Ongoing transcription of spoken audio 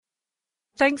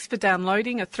Thanks for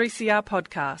downloading a 3CR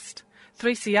podcast.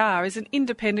 3CR is an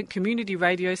independent community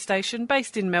radio station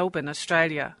based in Melbourne,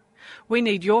 Australia. We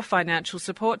need your financial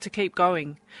support to keep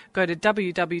going. Go to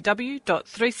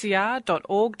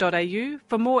www.3cr.org.au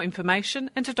for more information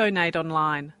and to donate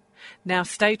online. Now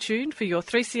stay tuned for your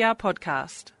 3CR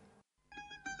podcast.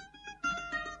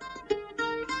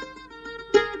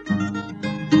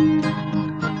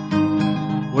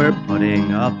 We're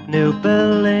putting up new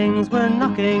buildings, we're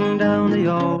knocking down the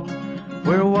old.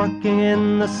 We're working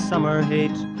in the summer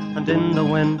heat and in the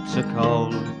winter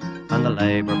cold. And the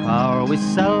labour power we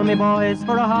sell, me boys,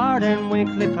 for a hard and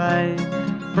weekly pay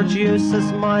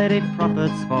produces mighty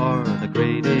profits for the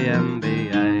greedy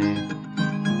MBA.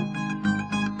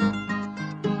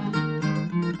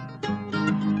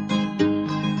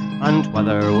 And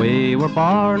whether we were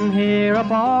born here or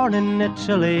born in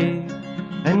Italy,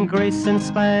 in Greece, in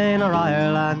Spain or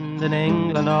Ireland, in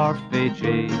England or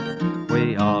Fiji,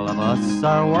 we all of us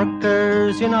are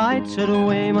workers, united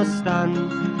we must stand,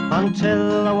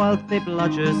 until the wealthy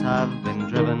bludgers have been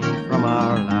driven from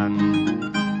our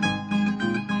land.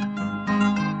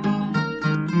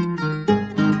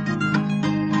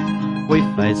 We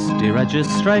faced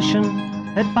deregistration,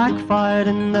 it backfired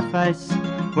in the face.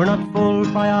 We're not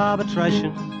fooled by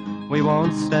arbitration, we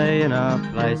won't stay in our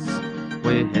place.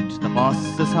 We hit the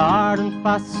bosses hard and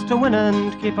fast to win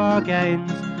and keep our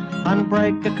gains, and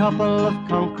break a couple of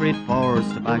concrete pours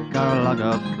to back our log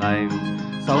of claims.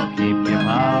 So keep your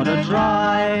powder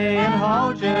dry and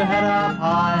hold your head up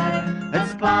high.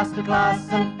 It's class to class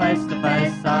and face to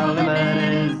face, our limit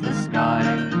is the sky.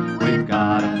 We've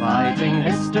got a fighting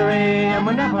history and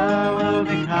we never will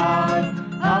be cowed.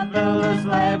 Our builders'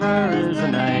 labour is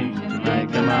a name to make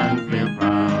a man feel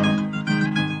proud.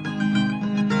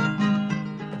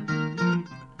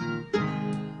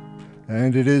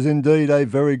 And it is indeed a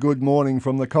very good morning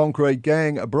from the Concrete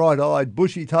Gang, bright-eyed,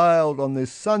 bushy-tailed on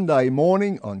this Sunday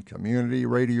morning on Community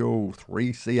Radio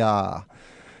 3CR.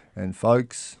 And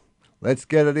folks, let's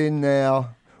get it in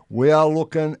now. We are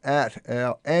looking at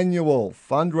our annual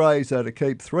fundraiser to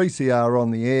keep 3CR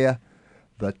on the air,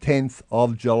 the 10th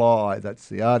of July. That's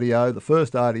the RDO, the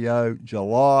first RDO,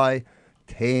 July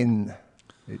 10.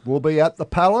 It will be at the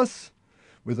Palace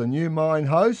with a new main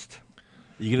host.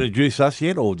 You going to introduce us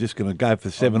yet, or just going to go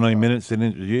for 17 minutes and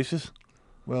introduce us?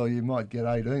 Well, you might get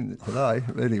 18 today.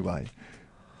 Anyway,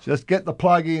 just get the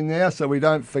plug in now so we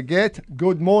don't forget.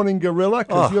 Good morning, Gorilla,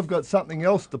 because you've got something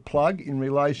else to plug in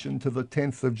relation to the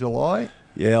 10th of July.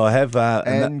 Yeah, I have.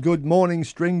 And good morning,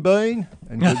 String Bean,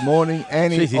 and good morning,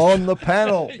 Annie, on the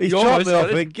panel. He's chopped me off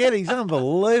again. He's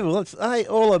unbelievable. It's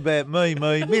all about me,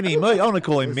 Mini me. I want to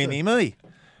call him Mini me.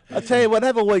 I tell you what,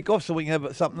 have a week off so we can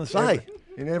have something to say.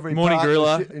 In every morning,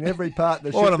 Gorilla. In every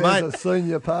partnership, there's a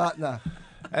senior partner.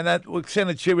 And that we'll send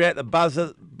a cheery out to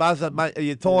Buzzer. Buzzer, mate, are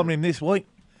you timing him this week?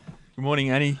 Good morning,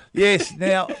 Annie. Yes.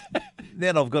 Now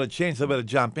I've got a chance. I better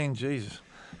jump in. Jesus.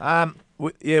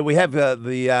 We have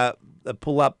the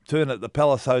pull-up turn at the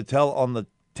Palace Hotel on the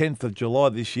 10th of July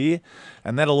this year,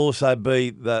 and that'll also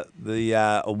be the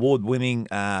award-winning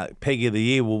Peggy of the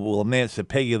Year. We'll announce the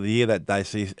Peggy of the Year that day,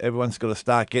 so everyone's got to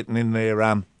start getting in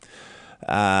their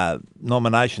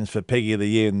nominations for Peggy of the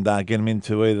Year and get them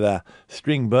into either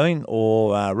String Bean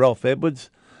or Ralph Edwards,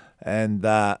 and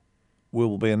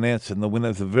we'll be announcing the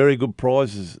winners of very good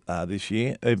prizes this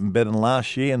year, even better than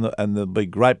last year, and there'll be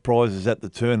great prizes at the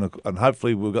turn, and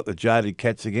hopefully we've got the Jaded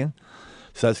Cats again.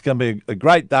 So it's going to be a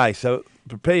great day, so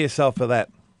prepare yourself for that.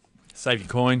 Save your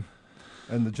coin.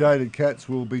 And the Jaded Cats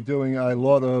will be doing a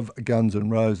lot of Guns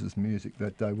N' Roses music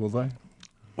that day, will they?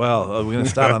 Well, we're going to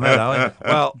start on that, aren't we?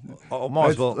 Well, I might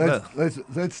as well.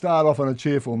 Let's start off on a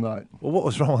cheerful note. Well, what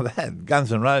was wrong with that?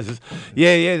 Guns N' Roses.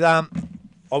 Yeah.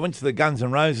 I went to the Guns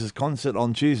N' Roses concert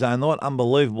on Tuesday night.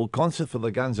 Unbelievable concert for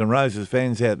the Guns N' Roses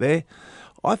fans out there.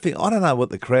 I don't know what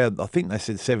the crowd, I think they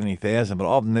said 70,000,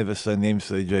 but I've never seen the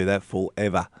MCG that full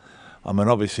ever. I mean,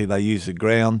 obviously they use the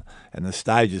ground, and the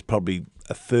stage is probably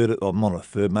a third, or not a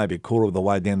third, maybe a quarter of the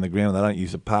way down the ground. They don't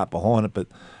use a part behind it, but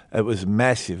it was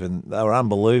massive, and they were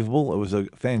unbelievable. It was a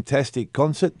fantastic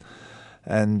concert,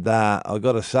 and I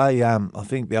got to say, I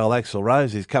think the old Axl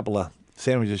Rose is a couple of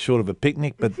sandwiches short of a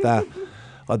picnic, but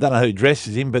I don't know who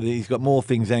dresses him, but he's got more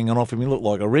things hanging off him. He looked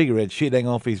like a rigger, had shit hanging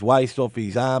off his waist, off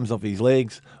his arms, off his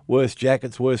legs, worse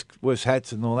jackets, worse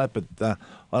hats and all that, but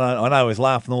I know he was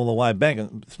laughing all the way back,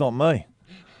 and it's not me.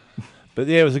 But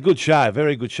yeah, it was a good show,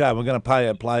 very good show. We're going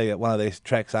to play one of these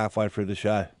tracks halfway through the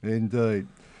show. Indeed.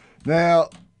 Now,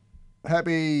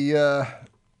 happy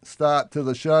start to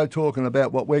the show talking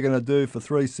about what we're going to do for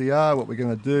 3CR, what we're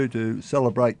going to do to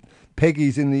celebrate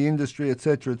Peggies in the industry,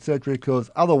 etc.,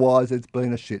 because otherwise it's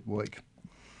been a shit week.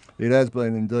 It has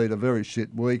been indeed a very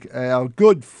shit week. Our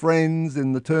good friends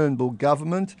in the Turnbull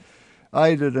government,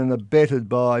 aided and abetted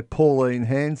by Pauline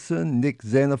Hanson, Nick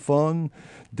Xenophon,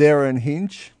 Darren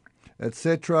Hinch,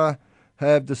 etc.,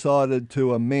 have decided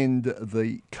to amend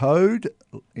the code,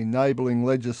 enabling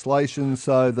legislation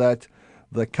so that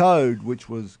the code, which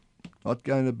was not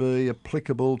going to be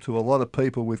applicable to a lot of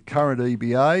people with current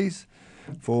EBAs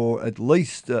for at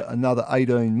least another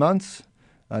 18 months,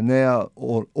 are now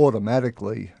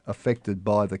automatically affected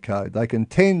by the code. They can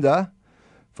tender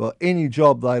for any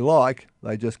job they like,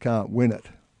 they just can't win it.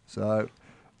 So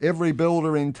every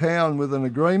builder in town with an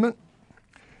agreement,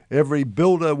 every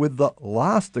builder with the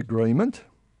last agreement,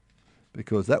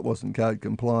 because that wasn't code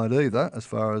compliant either as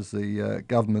far as the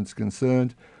government's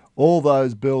concerned, all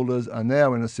those builders are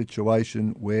now in a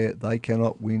situation where they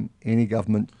cannot win any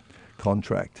government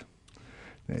contract.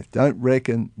 Now, don't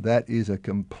reckon that is a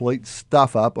complete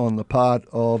stuff-up on the part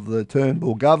of the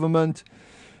Turnbull government.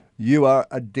 You are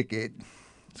a dickhead.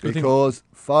 Because,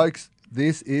 folks,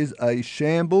 this is a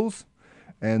shambles,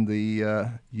 and the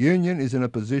union is in a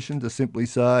position to simply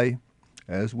say,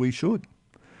 as we should,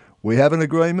 we have an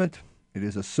agreement. It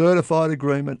is a certified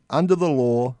agreement under the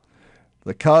law.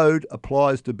 The code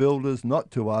applies to builders,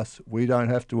 not to us. We don't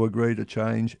have to agree to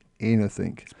change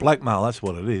anything. It's blackmail, that's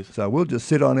what it is. So we'll just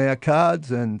sit on our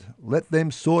cards and let them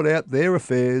sort out their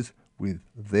affairs with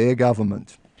their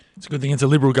government. It's a good thing it's a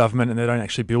Liberal government and they don't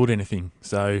actually build anything.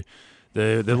 So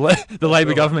the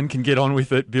Labor government can get on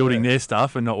with it, building their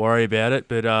stuff and not worry about it.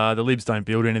 But the Libs don't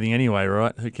build anything anyway,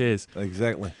 right? Who cares?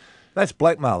 Exactly. That's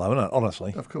blackmail, though, isn't it?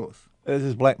 Honestly. Of course. This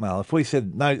is blackmail. If we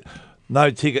said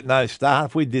no ticket, no start,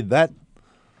 if we did that,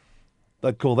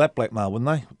 they'd call that blackmail,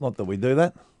 wouldn't they? Not that we do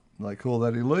that. They call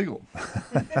that illegal.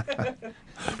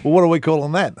 Well, what are we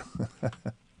calling that?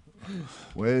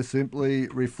 We're simply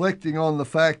reflecting on the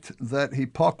fact that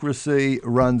hypocrisy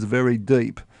runs very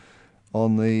deep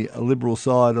on the Liberal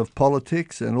side of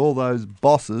politics, and all those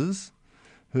bosses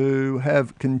who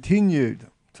have continued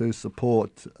to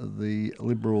support the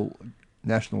Liberal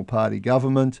National Party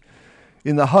government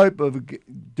in the hope of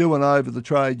doing over the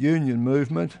trade union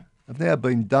movement have now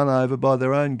been done over by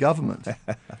their own government.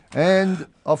 And,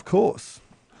 of course,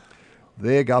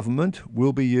 their government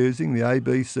will be using the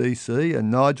ABCC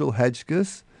and Nigel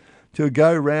Hadgkiss to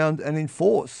go round and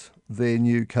enforce their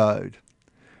new code.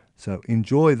 So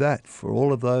enjoy that for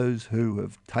all of those who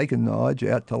have taken Nige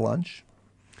out to lunch,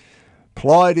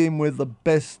 plied him with the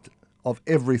best of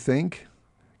everything.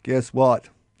 Guess what?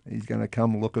 He's going to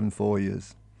come looking for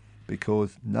yous,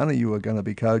 because none of you are going to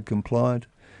be code compliant,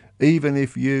 even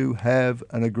if you have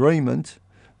an agreement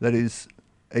that is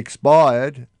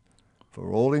expired.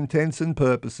 For all intents and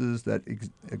purposes, that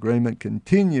agreement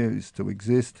continues to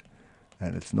exist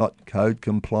and it's not code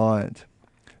compliant.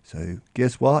 So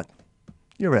guess what?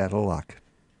 You're out of luck.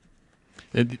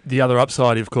 The other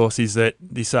upside, of course, is that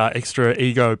this extra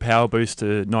ego power boost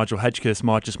to Nigel Hadgkiss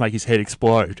might just make his head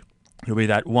explode. It'll be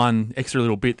that one extra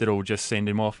little bit that'll just send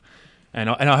him off. And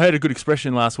I heard a good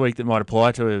expression last week that might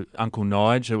apply to Uncle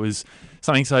Nige. It was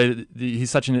something so that he's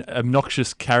such an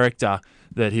obnoxious character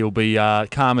that he'll be,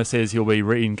 Karma says he'll be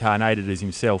reincarnated as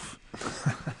himself.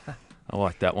 I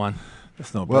like that one.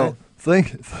 That's not Well,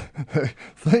 bad.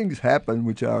 things happen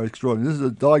which are extraordinary. This is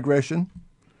a digression.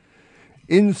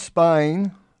 In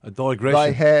Spain, A digression.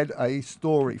 they had a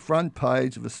story, front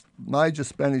page of a major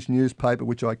Spanish newspaper,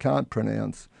 which I can't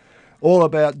pronounce, all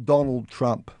about Donald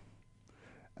Trump.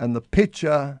 And the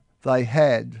picture they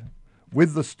had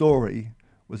with the story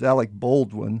was Alec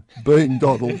Baldwin being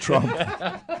Donald Trump.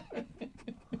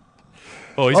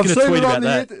 Oh, he's going to tweet about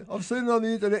that. I've seen it on the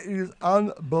internet. It is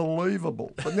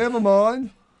unbelievable. But never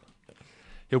mind.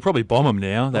 He'll probably bomb him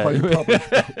now. Oh, you probably-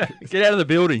 Get out of the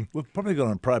building. We've probably got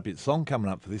an appropriate song coming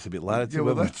up for this a bit later. Yeah, too,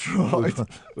 well, haven't we?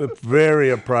 that's right. A very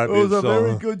It appropriate was a song.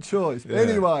 very good choice. Yeah.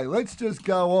 Anyway, let's just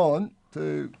go on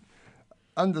to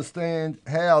understand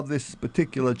how this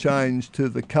particular change to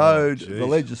the code, geez. the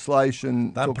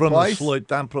legislation Don't took put 'em to place. sleep.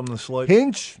 Don't put 'em to sleep.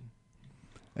 Hinch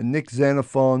and Nick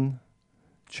Xenophon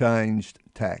changed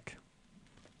tack.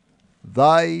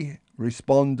 They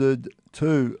responded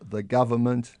to the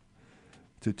government,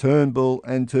 to Turnbull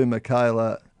and to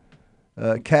Michaela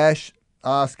Cash,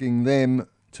 asking them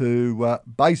to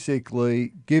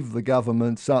basically give the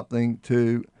government something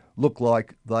to look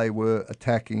like they were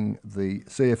attacking the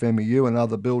CFMEU and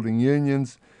other building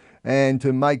unions, and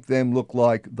to make them look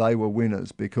like they were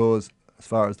winners, because as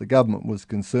far as the government was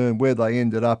concerned, where they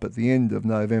ended up at the end of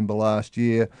November last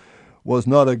year was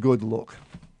not a good look.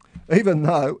 Even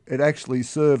though it actually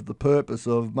served the purpose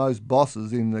of most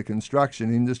bosses in the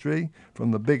construction industry,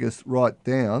 from the biggest right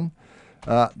down,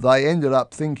 they ended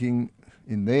up thinking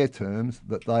in their terms,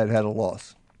 that they had had a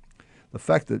loss. The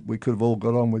fact that we could have all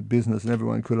got on with business and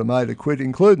everyone could have made a quid,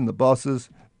 including the bosses,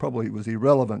 probably was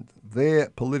irrelevant. Their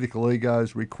political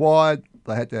egos required,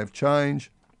 they had to have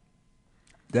change.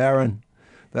 Darren,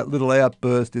 that little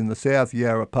outburst in the South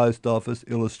Yarra Post Office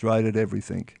illustrated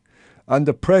everything.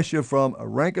 Under pressure from a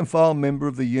rank-and-file member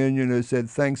of the union who said,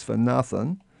 thanks for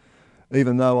nothing,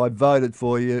 even though I voted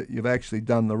for you, you've actually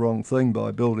done the wrong thing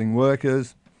by building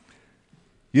workers.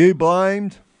 You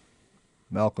blamed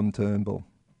Malcolm Turnbull.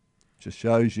 Just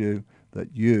shows you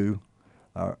that you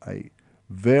are a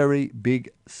very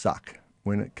big suck.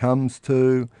 When it comes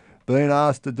to being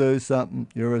asked to do something,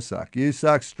 you're a suck. You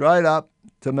suck straight up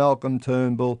to Malcolm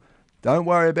Turnbull. Don't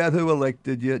worry about who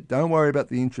elected you. Don't worry about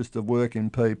the interest of working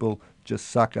people. Just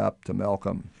suck up to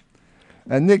Malcolm.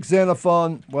 And Nick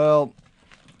Xenophon, well,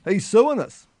 he's suing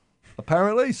us.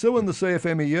 Apparently, suing the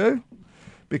CFMEU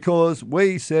because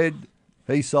we said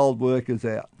he sold workers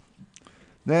out.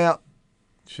 Now,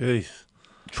 jeez.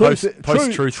 Truth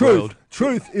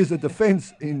is a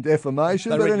defence in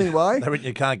defamation, but anyway. They reckon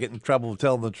you can't get in trouble for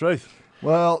telling the truth.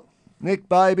 Well, Nick,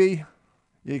 baby,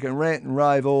 you can rant and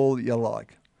rave all that you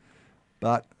like.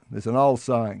 But there's an old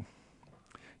saying.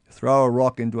 You throw a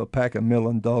rock into a pack of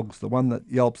melon dogs, the one that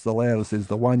yelps the loudest is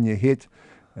the one you hit.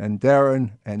 And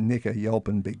Darren and Nick are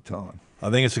yelping big time. I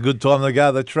think it's a good time to go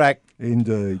to the track.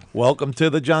 Indeed. Welcome to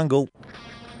the jungle.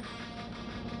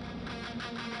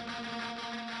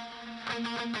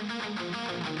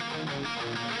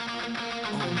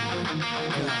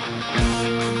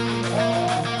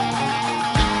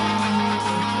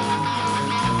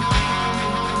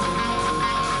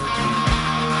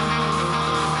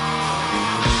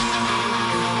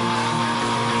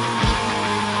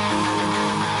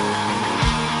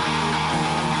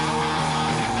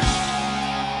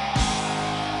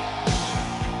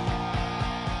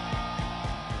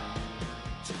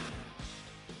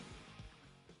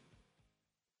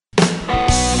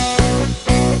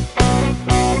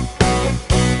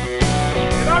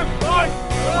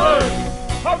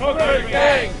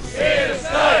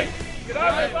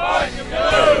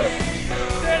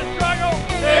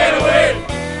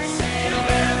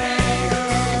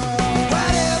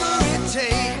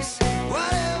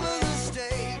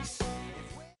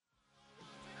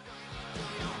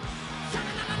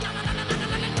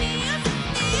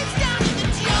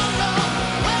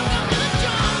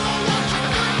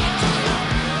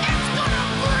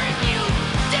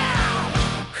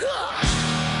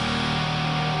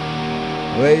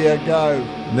 There you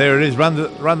go. There it is, run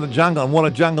the jungle, and what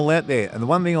a jungle out there. And the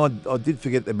one thing I did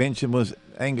forget to mention was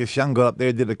Angus Young got up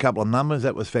there, did a couple of numbers.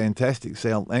 That was fantastic. See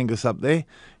Angus up there.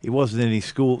 He wasn't in his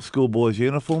schoolboy's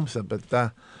uniform,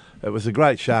 but it was a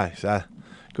great show. So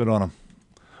good on him.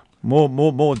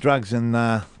 More drugs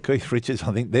than Keith Richards.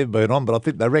 I think they've been on, but I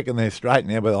think they reckon they're straight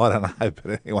now. But I don't know.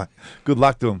 But anyway, good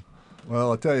luck to them.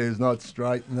 Well, I tell you, it's not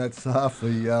straight, and that's half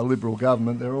the Liberal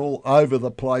government. They're all over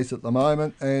the place at the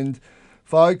moment, and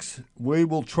folks, we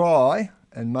will try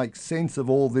and make sense of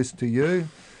all this to you.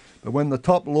 But when the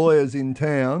top lawyers in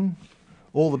town,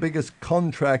 all the biggest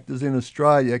contractors in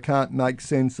Australia can't make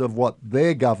sense of what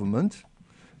their government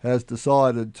has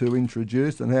decided to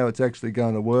introduce and how it's actually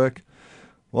going to work,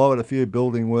 why would a few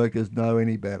building workers know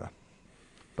any better?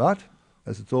 But,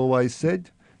 as it's always said,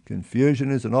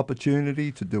 confusion is an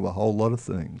opportunity to do a whole lot of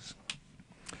things.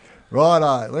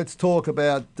 Righto, let's talk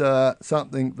about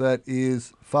something that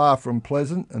is far from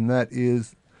pleasant, and that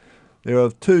is there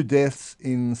are 2 deaths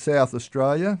in South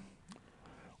Australia.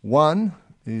 One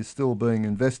is still being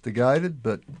investigated,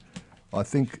 but I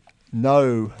think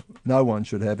no one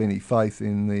should have any faith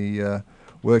in the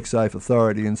WorkSafe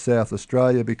Authority in South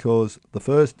Australia, because the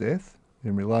first death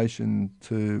in relation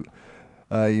to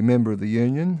a member of the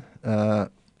union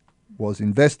was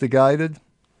investigated.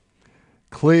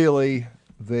 Clearly,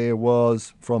 there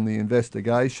was, from the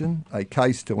investigation, a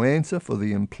case to answer for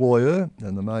the employer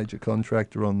and the major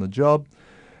contractor on the job,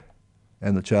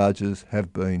 and the charges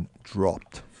have been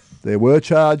dropped. There were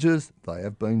charges, they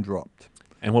have been dropped.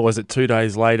 And what was it, 2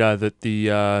 days later, that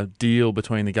the deal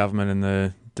between the government and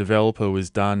the developer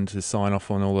was done to sign off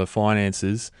on all the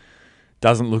finances?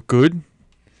 Doesn't look good.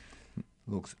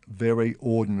 Looks very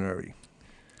ordinary,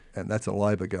 and that's a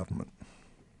Labor government.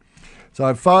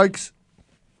 So, folks,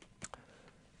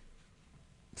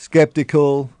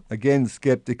 sceptical,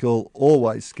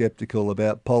 always sceptical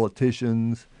about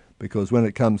politicians, because when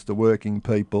it comes to working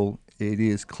people, it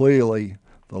is clearly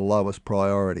the lowest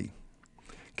priority.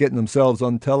 Getting themselves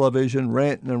on television,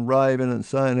 ranting and raving and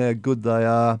saying how good they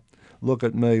are, look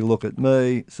at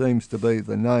me, seems to be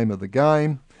the name of the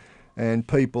game, and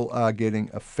people are getting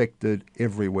affected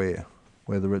everywhere.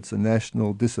 whether it's a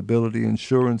national disability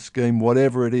insurance scheme,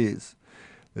 whatever it is.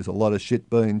 There's a lot of shit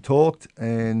being talked,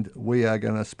 and we are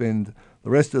going to spend the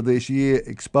rest of this year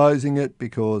exposing it,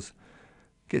 because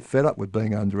get fed up with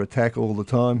being under attack all the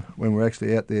time when we're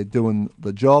actually out there doing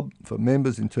the job for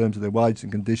members in terms of their wages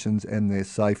and conditions and their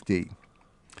safety.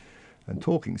 And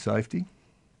talking safety,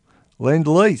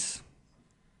 Lend-Lease.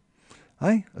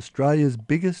 Hey, Australia's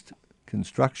biggest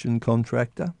construction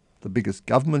contractor, the biggest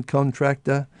government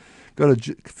contractor, got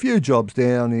a few jobs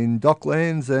down in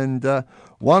Docklands, and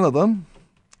one of them,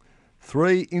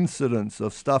 3 incidents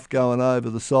of stuff going over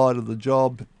the side of the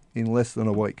job in less than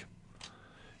a week.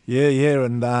 Yeah,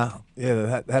 and they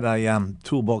had a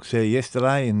toolbox there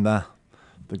yesterday, and the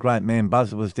great man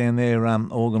Buzzer was down there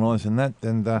organising that,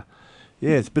 and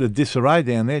it's a bit of disarray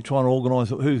down there, trying to organise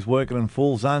who's working in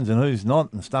full zones and who's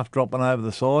not, and stuff dropping over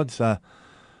the side. So,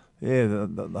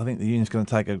 I think the union's going to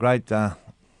take a great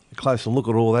closer look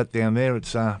at all that down there.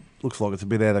 It's looks like it's a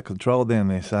bit out of control down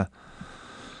there. So,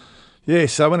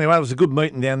 so anyway, it was a good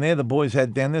meeting down there. The boys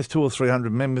had down there, there's 200 or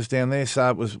 300 members down there, so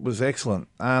it was excellent.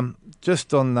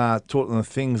 Just on talking of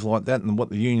things like that and what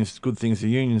good things the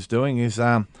union's doing is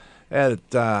out at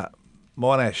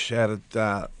Monash, out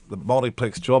at the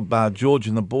multiplex job, George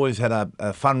and the boys had a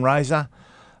fundraiser.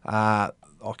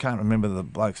 I can't remember the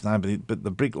bloke's name, but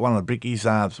one of the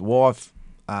brickies' wife,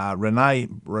 Renee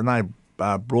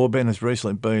Broadbent, has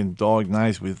recently been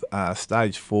diagnosed with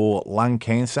stage 4 lung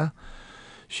cancer.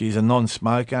 She's a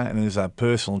non-smoker and is a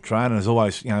personal trainer and has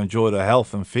always enjoyed her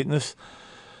health and fitness.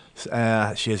 She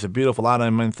has a beautiful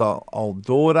 18-month-old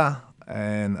daughter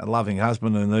and a loving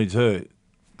husband who needs her.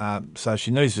 So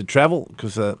she needs to travel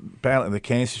because apparently the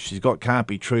cancer she's got can't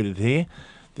be treated here.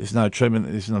 There's no treatment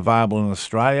that isn't available in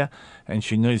Australia, and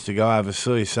she needs to go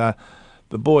overseas. So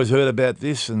the boys heard about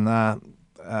this and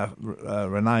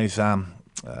Renee's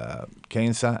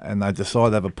cancer, and they decided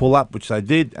to have a pull-up, which they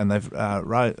did, and they've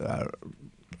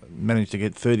managed to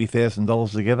get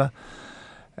 $30,000 together,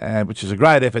 which is a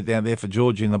great effort down there for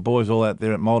Georgie and the boys all out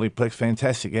there at Multiplex.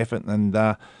 Fantastic effort, and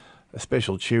a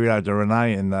special cheerio to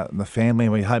Renee and the family.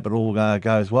 We hope it all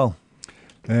goes well.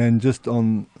 And just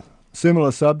on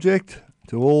similar subject,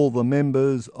 to all the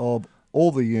members of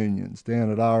all the unions down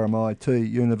at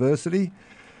RMIT University,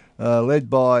 led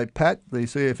by Pat, the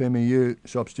CFMEU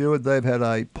shop steward, they've had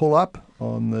a pull-up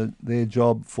on their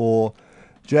job for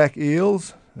Jack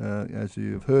Eales. As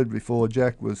you've heard before,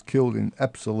 Jack was killed in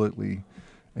absolutely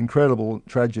incredible,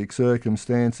 tragic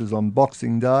circumstances on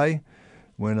Boxing Day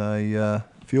when a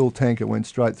fuel tanker went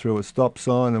straight through a stop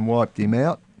sign and wiped him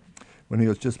out when he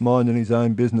was just minding his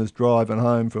own business driving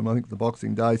home from, I think, the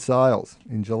Boxing Day sales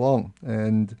in Geelong.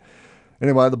 And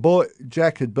anyway,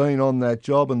 Jack had been on that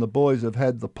job, and the boys have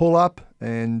had the pull-up,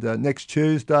 and next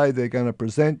Tuesday they're going to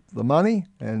present the money.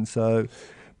 And so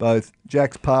both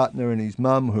Jack's partner and his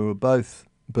mum, who are both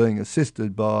being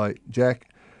assisted by Jack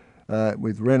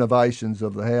with renovations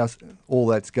of the house, all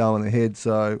that's going ahead.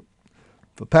 So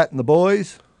for Pat and the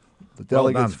boys, the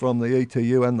delegates from the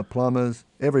ETU and the plumbers,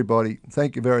 everybody,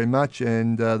 thank you very much.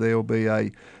 And there will be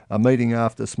a meeting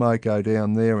after Smoko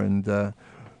down there, and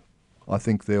I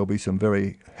think there will be some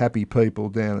very happy people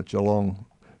down at Geelong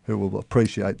who will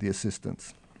appreciate the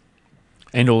assistance.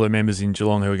 And all the members in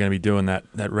Geelong who are going to be doing that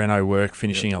reno work,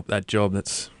 finishing up that job.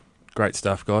 That's great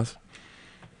stuff, guys.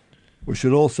 We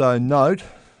should also note,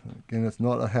 again, it's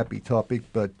not a happy topic,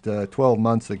 but 12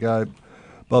 months ago,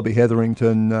 Bobby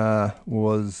Hetherington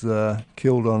was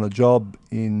killed on a job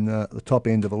in the top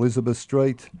end of Elizabeth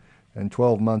Street, and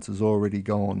 12 months has already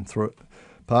gone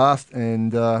past,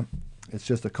 and it's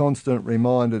just a constant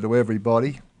reminder to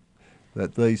everybody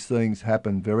that these things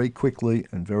happen very quickly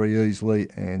and very easily,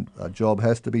 and a job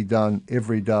has to be done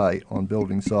every day on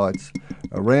building sites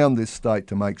around this state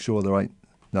to make sure there ain't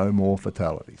no more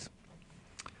fatalities.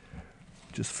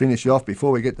 Just finish off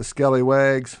before we get to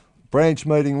Scallywags. Branch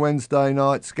meeting Wednesday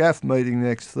night, SCAF meeting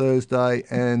next Thursday,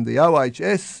 and the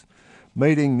OHS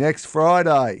meeting next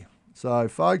Friday. So,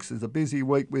 folks, it's a busy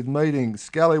week with meetings.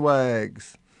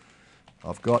 Scallywags,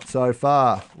 I've got so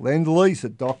far Lend-Lease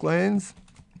at Docklands,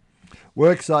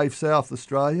 WorkSafe South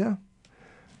Australia,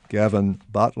 Gavin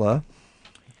Butler,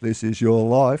 This Is Your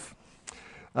Life,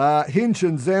 Hinch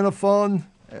and Xenophon,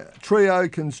 Trio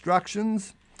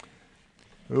Constructions.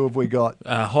 Who have we got?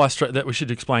 High Street. That we should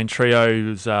explain.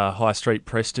 Trio's High Street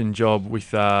Preston job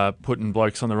with putting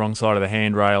blokes on the wrong side of the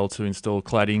handrail to install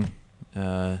cladding.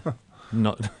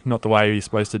 Not the way you're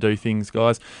supposed to do things,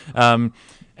 guys. And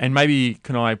maybe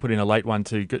can I put in a late one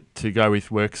to go with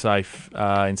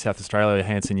WorkSafe in South Australia,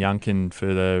 Hanson Yunkin for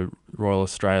the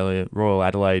Royal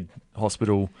Adelaide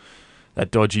Hospital,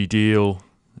 that dodgy deal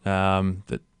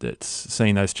that's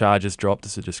seen those charges dropped.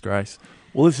 It's a disgrace.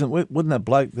 Well, listen, wasn't that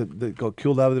bloke that got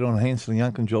killed over there on Hanson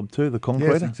and Youngkin job too, the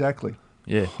concreter? Yes, exactly.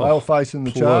 Yeah. They were facing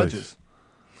the please. charges.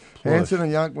 Please. Hanson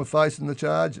and Youngkin were facing the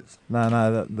charges. No,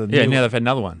 the Yeah, new- now they've had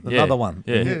another one. another one.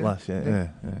 Yeah. Yeah.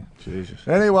 Jesus.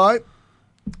 Anyway,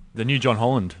 The new John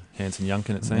Holland, Hanson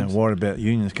Youngkin, it Yeah, seems. worried about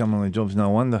unions coming on their jobs, no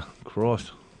wonder.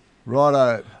 Christ.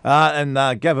 righto.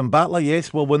 And Gavin Butler,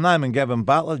 yes. Well, we're naming Gavin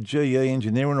Butler, GE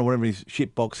Engineering or whatever his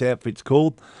shitbox outfit's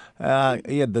called.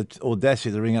 He had the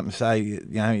audacity to ring up and say, you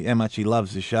know, how much he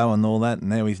loves the show and all that, and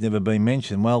now he's never been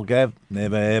mentioned. Well, Gav,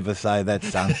 never ever say that,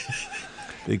 son.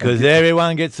 Because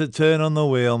everyone gets a turn on the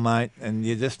wheel, mate, and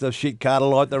you're just a shit cutter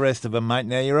like the rest of them, mate.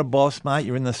 Now you're a boss, mate.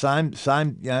 You're in the same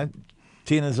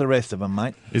tin as the rest of them,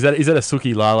 mate. Is that a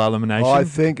Suki Lala elimination? I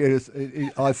think it is.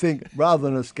 I think rather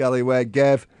than a scallywag,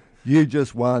 Gav, you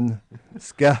just won.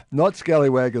 Not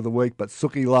scallywag of the week, but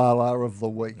Suki Lala of the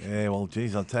week. Yeah, well,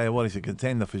 geez, I'll tell you what, he's a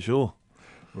contender for sure.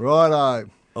 Righto.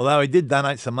 Although he did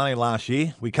donate some money last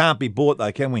year. We can't be bought,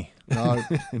 though, can we? No,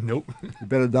 Nope. you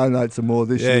better donate some more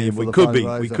this year. Yeah, for we the could be.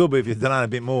 fundraiser. We could be if you donate a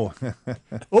bit more.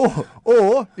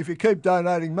 Or if you keep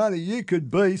donating money, you could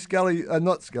be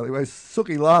not Scallywag,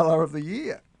 Suki Lala of the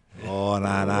year. Oh,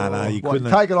 no. You What,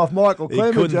 couldn't. take it off Michael He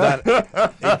Clemens, couldn't. eh?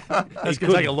 It's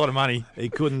going to take a lot of money. He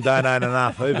couldn't donate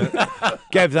enough.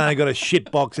 Gav's only got a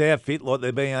shitbox outfit like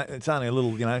they're being. It's only a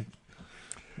little, you know.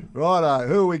 Righto,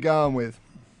 who are we going with?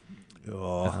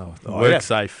 Work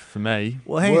safe for me.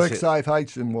 Well, hang on a Work sec. safe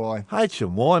HMY.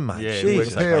 H&Y, mate. Yeah,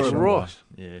 Jesus work safe. Christ.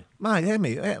 Yeah.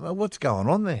 Mate, what's going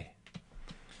on there?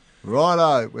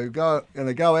 Righto, we're going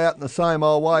to go out in the same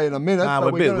old way in a minute. Nah,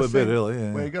 but we're a bit early,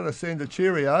 yeah. We're going to send a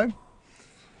cheerio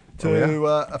to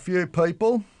a few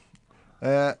people.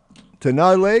 To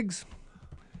No Legs,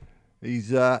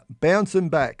 he's bouncing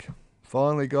back.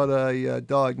 Finally got a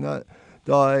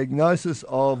diagnosis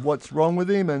of what's wrong with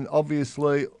him, and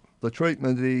obviously the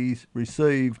treatment he's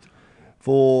received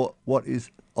for what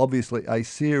is obviously a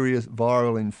serious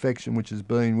viral infection which has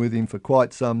been with him for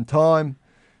quite some time.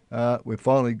 We're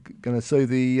finally going to see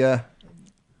the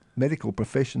medical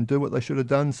profession do what they should have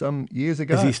done some years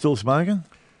ago. Is he still smoking?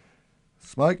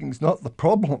 Smoking's not the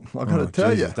problem, I've got to tell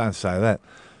Jesus, you. don't say that.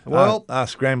 Well-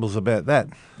 ask Scrambles about that.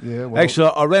 Yeah, well,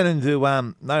 Actually, I ran into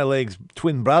No Leg's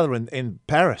twin brother in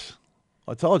Paris.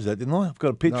 I told you that, didn't I? I've got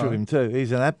a picture of No. him too.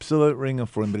 He's an absolute ringer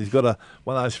for him, but he's got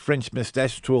one of those French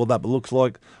moustaches twirled up. It looks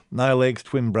like No Leg's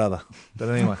twin brother. But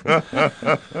anyway, we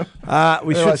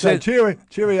anyway, should so send cheerio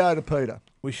to Peter.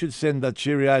 we should send a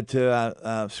cheerio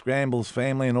to Scrambles'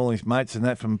 family and all his mates and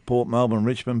that from Port Melbourne,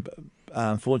 Richmond.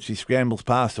 Unfortunately, Scrambles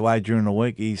passed away during the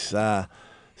week. He's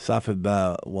suffered.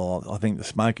 I think the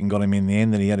smoking got him in the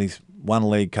end. That he had his one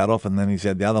leg cut off, and then he's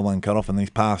had the other one cut off, and he's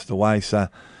passed away. So,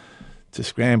 to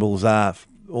Scrambles,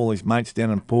 all his mates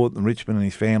down in Port and Richmond and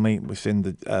his family, we send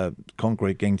the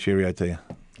Concrete Gang cheerio to you.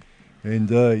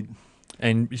 Indeed.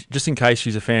 And just in case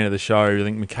she's a fan of the show, I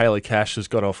think Michaela Cash has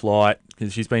got off light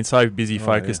because she's been so busy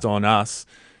focused on us.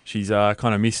 She's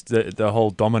kind of missed the whole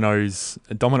domino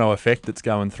effect that's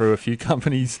going through a few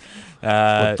companies.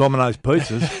 Domino's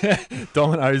Pizzas.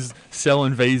 Domino's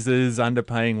selling visas,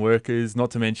 underpaying workers,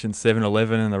 not to mention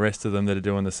 7-Eleven and the rest of them that are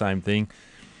doing the same thing.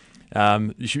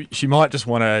 She might just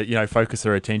want to focus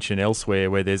her attention elsewhere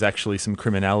where there's actually some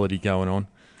criminality going on.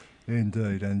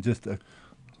 Indeed, and just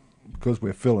because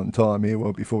we're filling time here,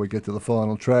 before we get to the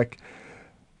final track,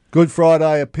 Good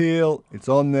Friday appeal, it's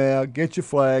on now. Get your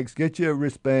flags, get your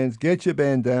wristbands, get your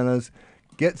bandanas,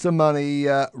 get some money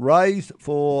raised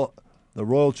for the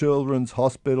Royal Children's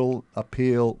Hospital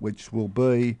appeal, which will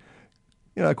be,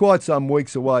 quite some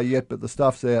weeks away yet, but the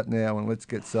stuff's out now, and let's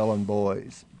get selling,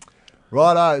 boys.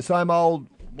 Righto, same old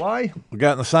way. We're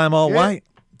going the same old way.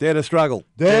 Dare to struggle.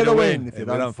 Dare to win. If you If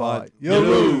we don't fight, you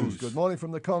lose. Good morning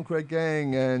from the Concrete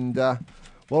Gang. And, I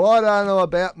don't know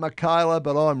about Michaela,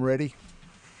 but I'm ready.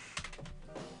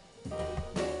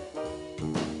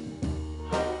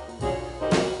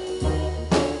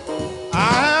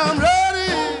 I'm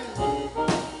ready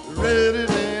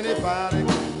as anybody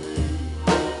can be.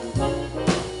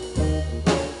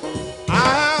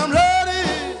 I'm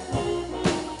ready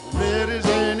as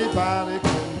anybody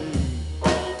can be.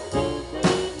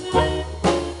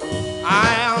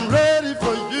 I am ready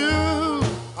for you.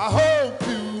 I hope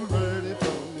you're ready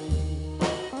for me.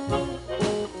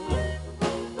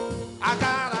 I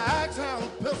got an axe-hound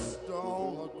pistol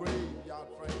on a graveyard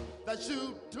frame that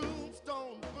shoot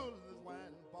tombstone bullets.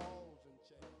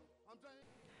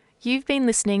 You've been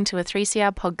listening to a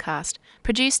 3CR podcast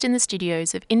produced in the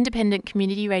studios of independent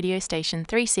community radio station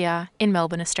 3CR in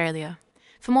Melbourne, Australia.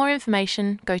 For more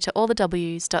information, go to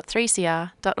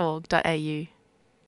allthews.3cr.org.au.